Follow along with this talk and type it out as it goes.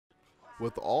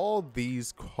with all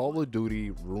these Call of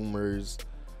Duty rumors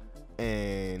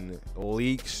and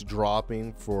leaks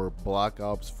dropping for Black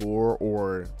Ops 4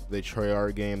 or the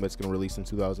Treyarch game that's going to release in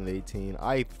 2018,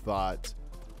 I thought,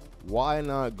 why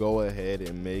not go ahead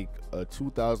and make a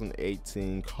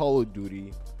 2018 Call of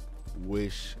Duty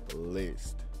wish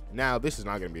list? Now, this is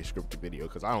not going to be a scripted video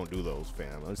because I don't do those,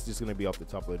 fam. It's just going to be off the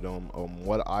top of the dome on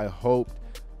what I hoped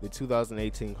the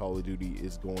 2018 Call of Duty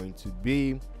is going to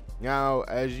be. Now,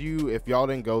 if y'all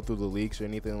didn't go through the leaks or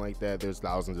anything like that, there's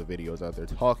thousands of videos out there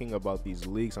talking about these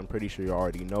leaks. I'm pretty sure you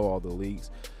already know all the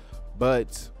leaks.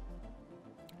 But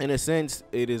in a sense,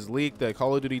 it is leaked that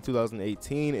Call of Duty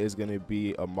 2018 is going to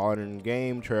be a modern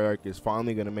game. Treyarch is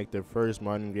finally going to make their first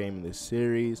modern game in this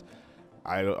series.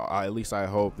 At least I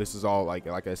hope. This is all, like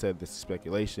I said, this is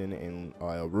speculation and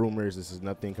rumors. This is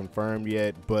nothing confirmed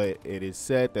yet, but it is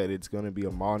said that it's going to be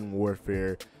a Modern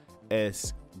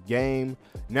Warfare-esque game.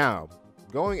 Now,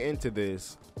 going into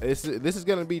this is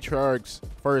going to be Treyarch's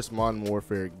first Modern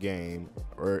Warfare game,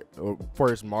 or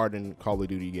first modern Call of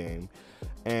Duty game,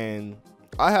 and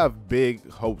I have big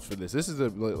hopes for this. This is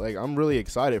I'm really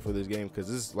excited for this game because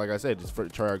this is, like I said, it's for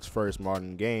Treyarch's first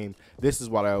modern game. This is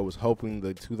what I was hoping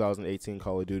the 2018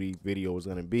 Call of Duty video was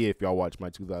going to be. If y'all watch my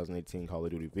 2018 Call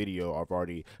of Duty video, I've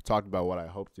already talked about what I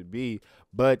hope to be,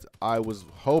 but I was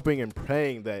hoping and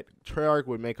praying that Treyarch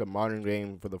would make a modern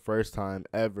game for the first time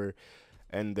ever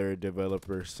in their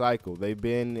developer cycle. They've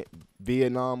been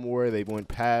Vietnam War, they went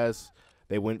past,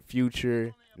 they went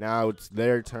future. Now it's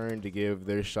their turn to give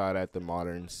their shot at the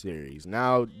modern series.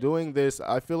 Now, doing this,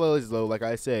 I feel as though, like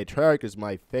I said, Treyarch is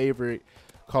my favorite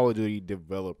Call of Duty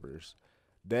developers.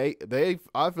 I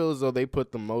feel as though they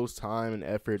put the most time and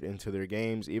effort into their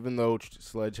games, even though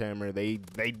Sledgehammer, they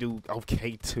do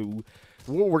okay too.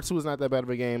 World War II is not that bad of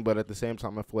a game, but at the same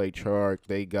time, I feel like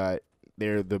Treyarch,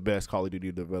 they're the best Call of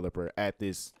Duty developer at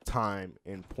this time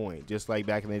and point. Just like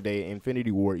back in the day,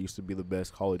 Infinity Ward used to be the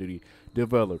best Call of Duty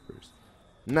developers.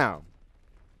 Now,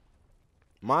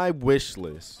 my wish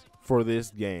list for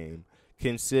this game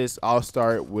consists, I'll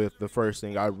start with the first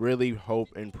thing I really hope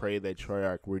and pray that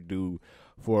Treyarch would do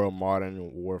for a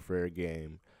Modern Warfare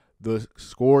game. The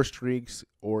score streaks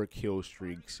or kill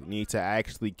streaks need to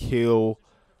actually kill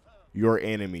your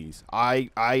enemies. I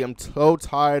am so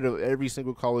tired of every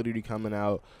single Call of Duty coming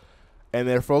out and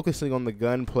they're focusing on the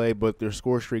gunplay, but their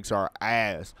score streaks are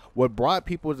ass. What brought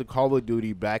people to Call of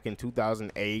Duty back in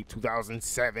 2008,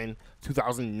 2007,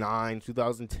 2009,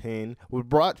 2010, what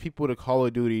brought people to Call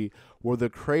of Duty were the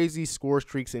crazy score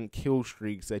streaks and kill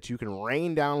streaks that you can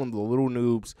rain down on the little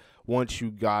noobs once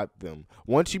you got them.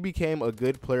 Once you became a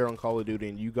good player on Call of Duty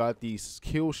and you got these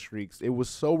kill streaks, it was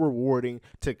so rewarding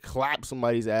to clap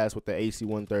somebody's ass with the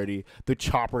AC-130, the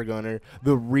Chopper Gunner,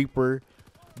 the Reaper,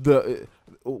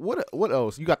 what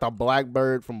else? You got the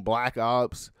Blackbird from Black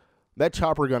Ops. That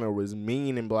Chopper Gunner was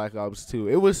mean in Black Ops 2.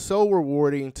 It was so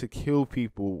rewarding to kill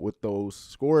people with those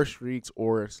score streaks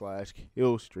or /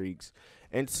 kill streaks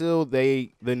until the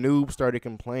noobs started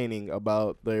complaining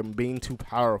about them being too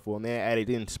powerful, and they added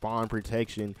in spawn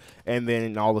protection, and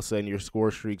then all of a sudden your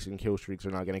score streaks and kill streaks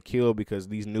are not going to kill because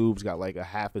these noobs got like a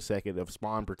half a second of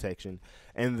spawn protection,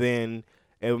 and then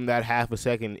in that half a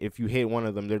second, if you hit one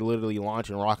of them, they're literally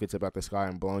launching rockets up at the sky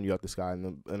and blowing you out the sky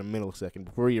in a millisecond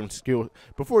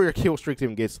before your kill streak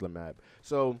even gets to the map.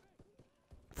 So,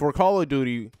 for Call of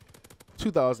Duty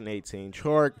 2018,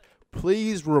 Treyarch,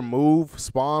 please remove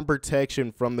spawn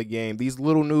protection from the game. These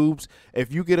little noobs,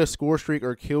 if you get a score streak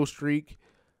or kill streak,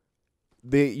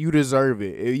 you deserve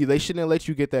it. They shouldn't let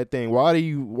you get that thing. Why are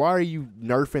you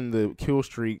nerfing the kill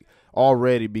streak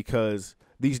already? Because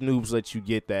these noobs let you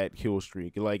get that kill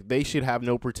streak. Like, they should have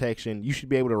no protection. You should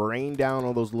be able to rain down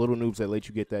on those little noobs that let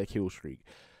you get that kill streak.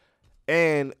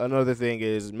 And another thing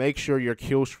is, make sure your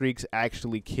kill streaks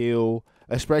actually kill,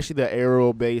 especially the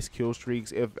arrow-based kill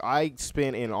streaks. If I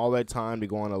spent in all that time to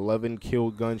go on 11 kill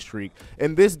gun streak,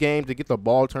 in this game to get the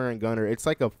ball turn gunner, it's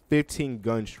like a 15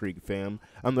 gun streak, fam.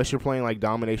 Unless you're playing like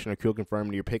domination or kill confirm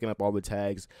and you're picking up all the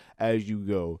tags as you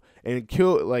go. And in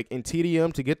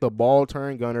TDM, to get the ball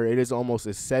turn gunner, it is almost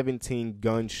a 17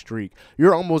 gun streak. You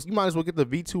might as well get the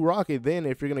V2 rocket then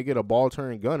if you're gonna get a ball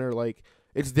turn gunner. Like,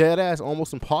 it's dead ass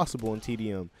almost impossible in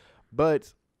TDM.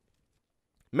 But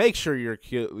make sure your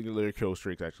kill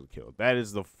streaks actually kill. That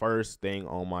is the first thing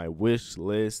on my wish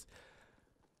list.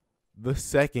 The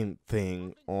second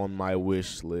thing on my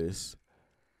wish list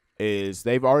is,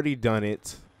 they've already done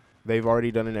it. They've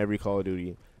already done it in every Call of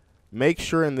Duty. Make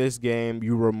sure in this game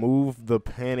you remove the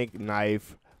panic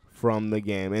knife from the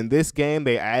game. In this game,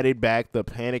 they added back the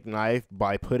panic knife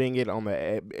by putting it on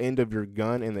the end of your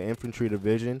gun in the infantry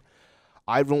division.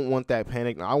 I don't want that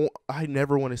panic. I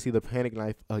never want to see the panic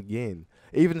knife again.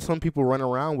 Even some people run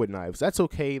around with knives. That's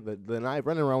okay. The knife,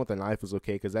 running around with a knife is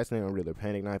okay because that's not really a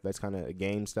panic knife. That's kind of a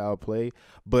game style play.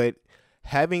 But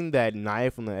having that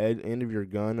knife on the end of your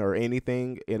gun or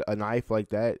anything, a knife like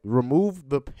that, remove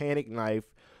the panic knife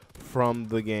from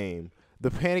the game.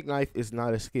 The panic knife is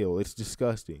not a skill. It's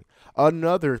disgusting.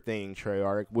 Another thing,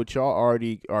 Treyarch, which y'all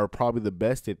already are probably the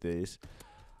best at this,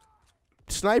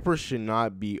 snipers should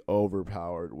not be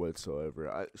overpowered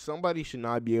whatsoever. Somebody should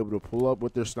not be able to pull up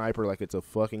with their sniper like it's a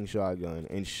fucking shotgun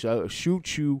and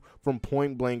shoot you from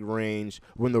point blank range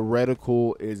when the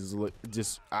reticle is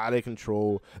just out of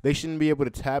control. They shouldn't be able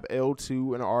to tap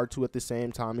L2 and R2 at the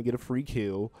same time and get a free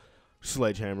kill.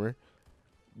 Sledgehammer.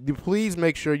 Please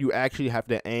make sure you actually have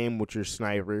to aim with your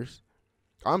snipers.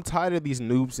 I'm tired of these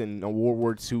noobs in World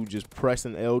War II just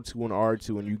pressing L2 and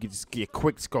R2 and you can just get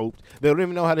quick scoped. They don't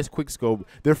even know how to quick scope.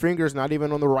 Their finger's not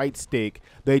even on the right stick.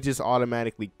 They just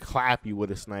automatically clap you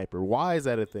with a sniper. Why is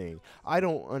that a thing? I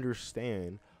don't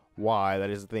understand why that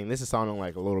is a thing. This is sounding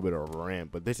like a little bit of a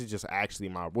rant, but this is just actually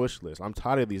my wish list. I'm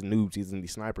tired of these noobs using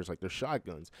these snipers like they're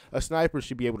shotguns. A sniper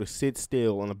should be able to sit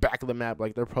still on the back of the map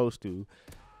like they're supposed to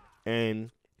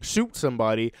and shoot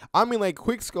somebody. I mean, like,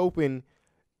 quick scoping.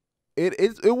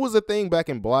 It was a thing back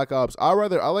in Black Ops. I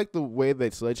like the way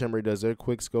that Sledgehammer does their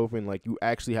quick scoping. Like, you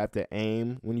actually have to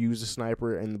aim when you use a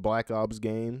sniper in the Black Ops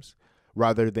games,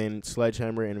 rather than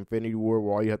Sledgehammer and Infinity War,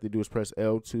 where all you have to do is press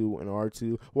L2 and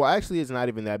R2. Well, actually, it's not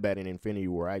even that bad in Infinity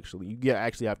War. Actually, you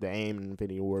actually have to aim in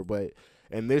Infinity War, but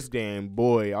in this game,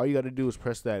 boy, all you got to do is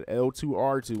press that L2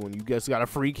 R2, and you just got a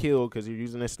free kill because you're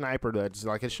using a sniper that's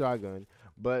like a shotgun.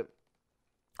 But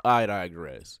I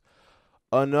digress.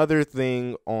 Another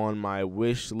thing on my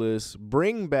wish list,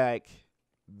 bring back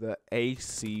the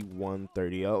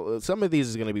AC-130. Some of these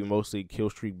is going to be mostly kill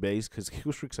streak based because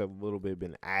kill streaks have a little bit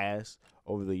been ass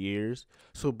over the years.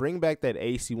 So bring back that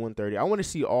AC-130. I want to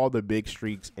see all the big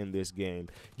streaks in this game.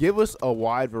 Give us a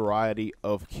wide variety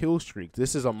of kill streaks.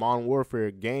 This is a Modern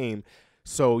Warfare game,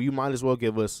 so you might as well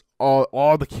give us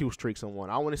all the kill streaks in one.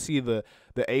 I want to see the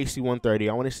AC-130.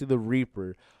 I want to see the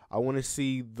Reaper. I want to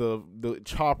see the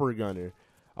chopper gunner.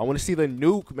 I want to see the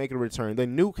nuke make a return. The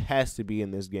nuke has to be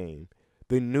in this game.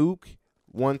 The nuke,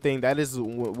 one thing, that is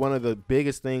one of the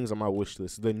biggest things on my wish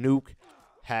list. The nuke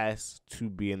has to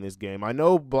be in this game. I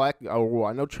know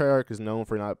Treyarch is known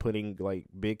for not putting like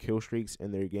big kill streaks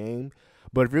in their game,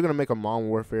 but if you're going to make a Modern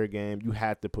Warfare game, you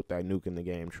have to put that nuke in the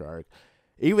game, Treyarch.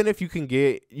 Even if you can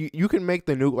get, you can make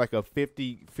the nuke like a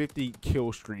 50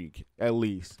 kill streak at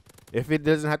least. If it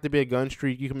doesn't have to be a gun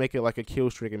streak, you can make it like a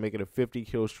kill streak and make it a 50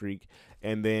 kill streak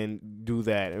and then do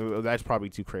that. That's probably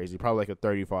too crazy. Probably like a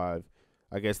 35.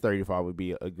 I guess 35 would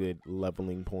be a good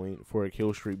leveling point for a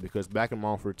kill streak because back in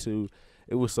Modern Warfare 2,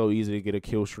 it was so easy to get a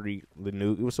kill streak, the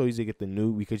nuke. It was so easy to get the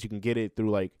nuke because you can get it through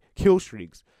like kill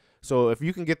streaks. So if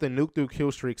you can get the nuke through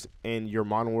kill streaks in your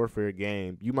Modern Warfare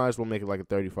game, you might as well make it like a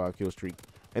 35 kill streak.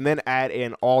 And then add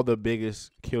in all the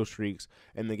biggest kill streaks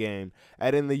in the game.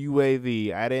 Add in the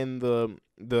UAV, add in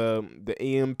the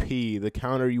EMP, the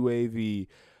counter UAV,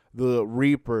 the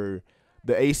Reaper,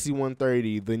 the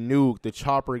AC-130, the nuke, the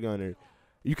chopper gunner.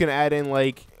 You can add in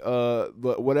like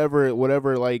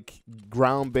whatever like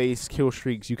ground-based kill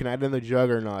streaks. You can add in the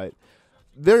Juggernaut.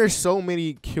 There are so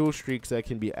many kill streaks that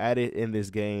can be added in this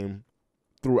game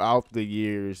throughout the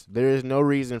years. There is no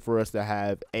reason for us to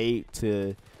have 8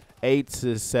 to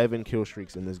 7 kill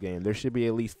streaks in this game. There should be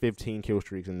at least 15 kill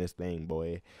streaks in this thing,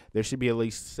 boy. There should be at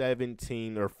least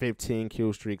 17 or 15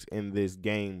 kill streaks in this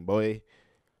game, boy.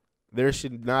 There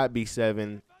should not be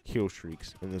 7 kill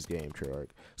streaks in this game, Treyarch.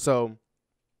 So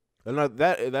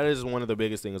that is one of the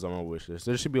biggest things on my wish list.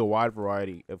 There should be a wide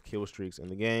variety of kill streaks in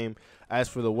the game. As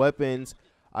for the weapons,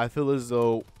 I feel as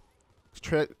though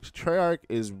Treyarch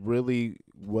is really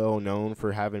well known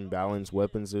for having balanced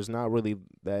weapons. There's not really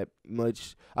that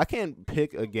much. I can't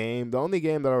pick a game. The only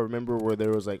game that I remember where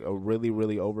there was like a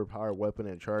really overpowered weapon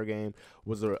in a Treyarch game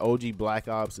was the OG Black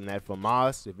Ops and that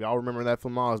FAMAS. If y'all remember that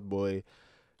FAMAS, boy,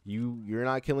 you're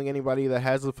not killing anybody that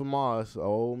has a FAMAS.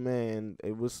 Oh man,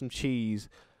 it was some cheese.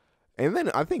 And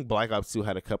then I think Black Ops 2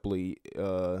 had a couple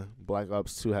of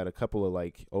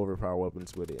like overpowered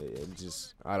weapons with it. It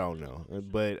just, I don't know.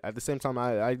 But at the same time,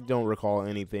 I don't recall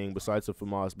anything besides the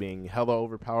FAMAS being hella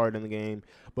overpowered in the game.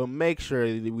 But make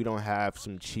sure that we don't have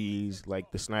some cheese like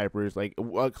the snipers, like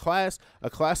a class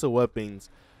of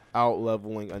weapons out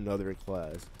leveling another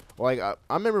class. Like I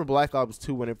remember Black Ops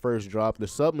 2 when it first dropped, the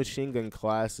submachine gun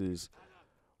classes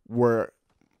were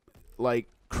like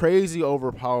crazy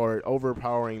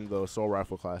overpowering the assault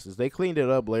rifle classes. They cleaned it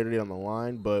up later down the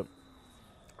line, but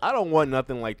I don't want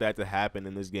nothing like that to happen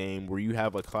in this game where you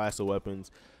have a class of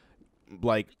weapons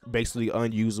like basically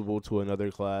unusable to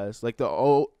another class. Like the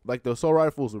assault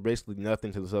rifles were basically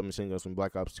nothing to the submachine guns when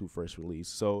Black Ops 2 first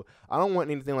released. So I don't want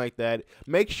anything like that.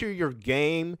 Make sure your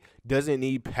game doesn't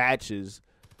need patches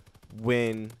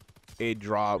when it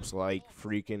drops like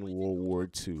freaking World War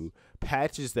II.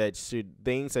 Patches that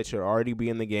things that should already be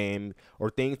in the game or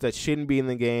things that shouldn't be in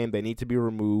the game that need to be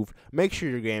removed. Make sure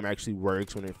your game actually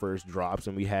works when it first drops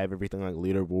and we have everything like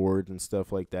leaderboards and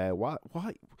stuff like that. Why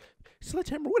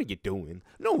Sledgehammer, what are you doing?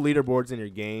 No leaderboards in your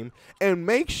game. And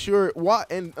make sure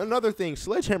and another thing,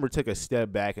 Sledgehammer took a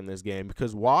step back in this game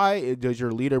because why does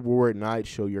your leaderboard not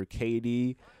show your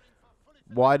KD?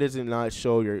 Why does it not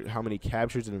show how many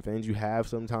captures and defends you have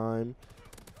sometime?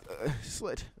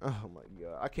 Oh my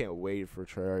god, I can't wait for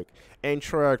Treyarch. And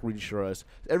Treyarch we trust.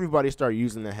 Everybody start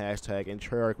using the hashtag and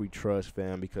Treyarch we trust,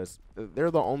 fam, because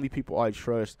they're the only people I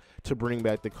trust to bring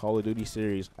back the Call of Duty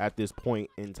series at this point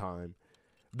in time.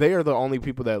 They are the only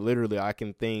people that literally I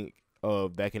can think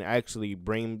of that can actually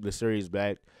bring the series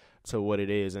back to what it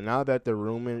is. And now that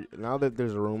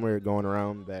there's a rumor going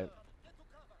around that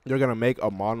they're gonna make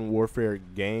a Modern Warfare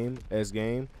game,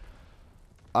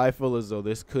 I feel as though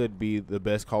this could be the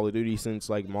best Call of Duty since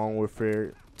like Modern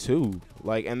Warfare 2.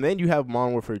 And then you have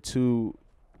Modern Warfare 2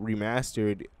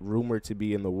 remastered, rumored to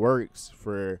be in the works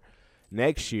for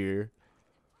next year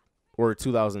or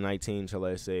 2019, shall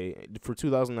I say. For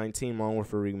 2019, Modern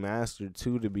Warfare Remastered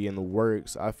 2 to be in the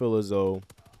works. I feel as though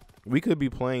we could be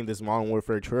playing this Modern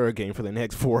Warfare Treyarch game for the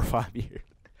next 4 or 5 years.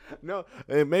 No,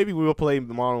 maybe we will play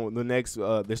this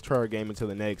Treyarch game until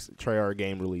the next Treyarch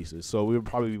game releases. So we will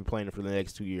probably be playing it for the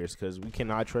next 2 years because we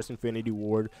cannot trust Infinity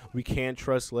Ward. We can't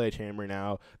trust Sledgehammer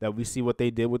now that we see what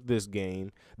they did with this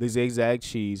game, the Zigzag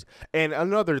Cheese. And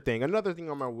another thing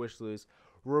on my wish list: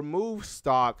 remove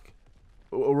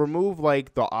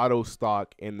like the auto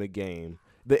stock in the game.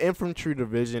 The infantry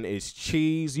division is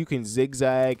cheese. You can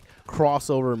zigzag,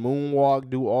 crossover, moonwalk,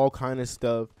 do all kind of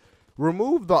stuff.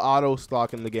 Remove the auto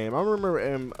stock in the game. I remember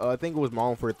I think it was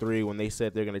Modern Warfare 3 when they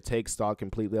said they're going to take stock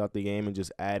completely out the game and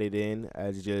just add it in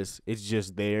as it's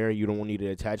just there. You don't need an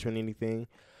attachment or anything.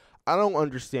 I don't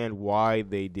understand why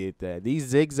they did that. These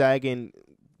zigzagging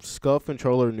scuff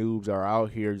controller noobs are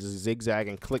out here just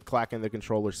zigzagging, click-clacking the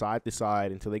controller side to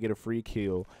side until they get a free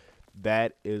kill.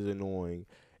 That is annoying.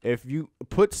 If you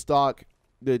put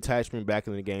the attachment back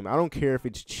in the game, I don't care if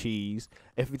it's cheese.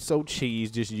 If it's so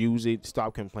cheese, just use it.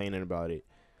 Stop complaining about it.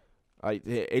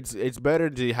 It's better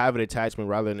to have an attachment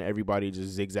rather than everybody just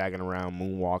zigzagging around,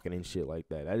 moonwalking and shit like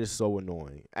that. That is so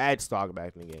annoying. Add stock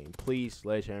back in the game, please,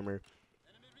 Sledgehammer.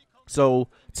 So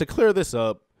to clear this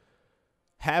up,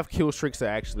 have kill streaks that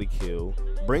actually kill.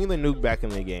 Bring the nuke back in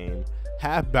the game.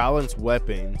 Have balanced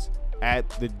weapons at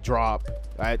the drop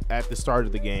at the start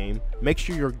of the game. Make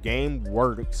sure your game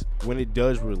works when it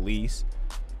does release.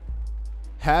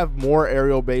 Have more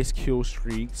aerial based kill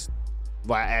streaks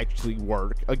that actually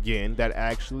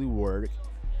work.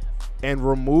 And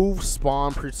remove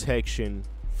spawn protection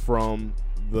from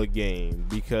the game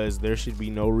because there should be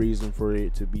no reason for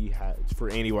it to be for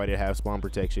anybody to have spawn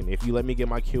protection. If you let me get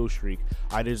my kill streak,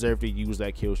 I deserve to use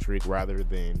that kill streak rather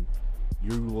than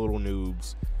you little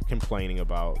noobs complaining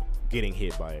about getting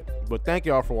hit by it. But thank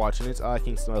y'all for watching. It's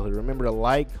King Snugly. Remember to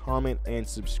like, comment, and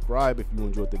subscribe if you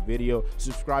enjoyed the video.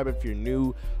 Subscribe if you're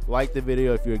new. Like the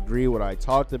video if you agree with what I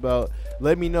talked about.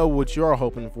 Let me know what you're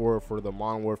hoping for the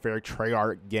Modern Warfare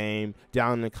Treyarch game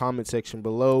down in the comment section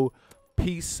below.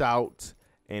 Peace out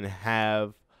and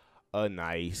have a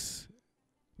nice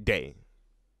day.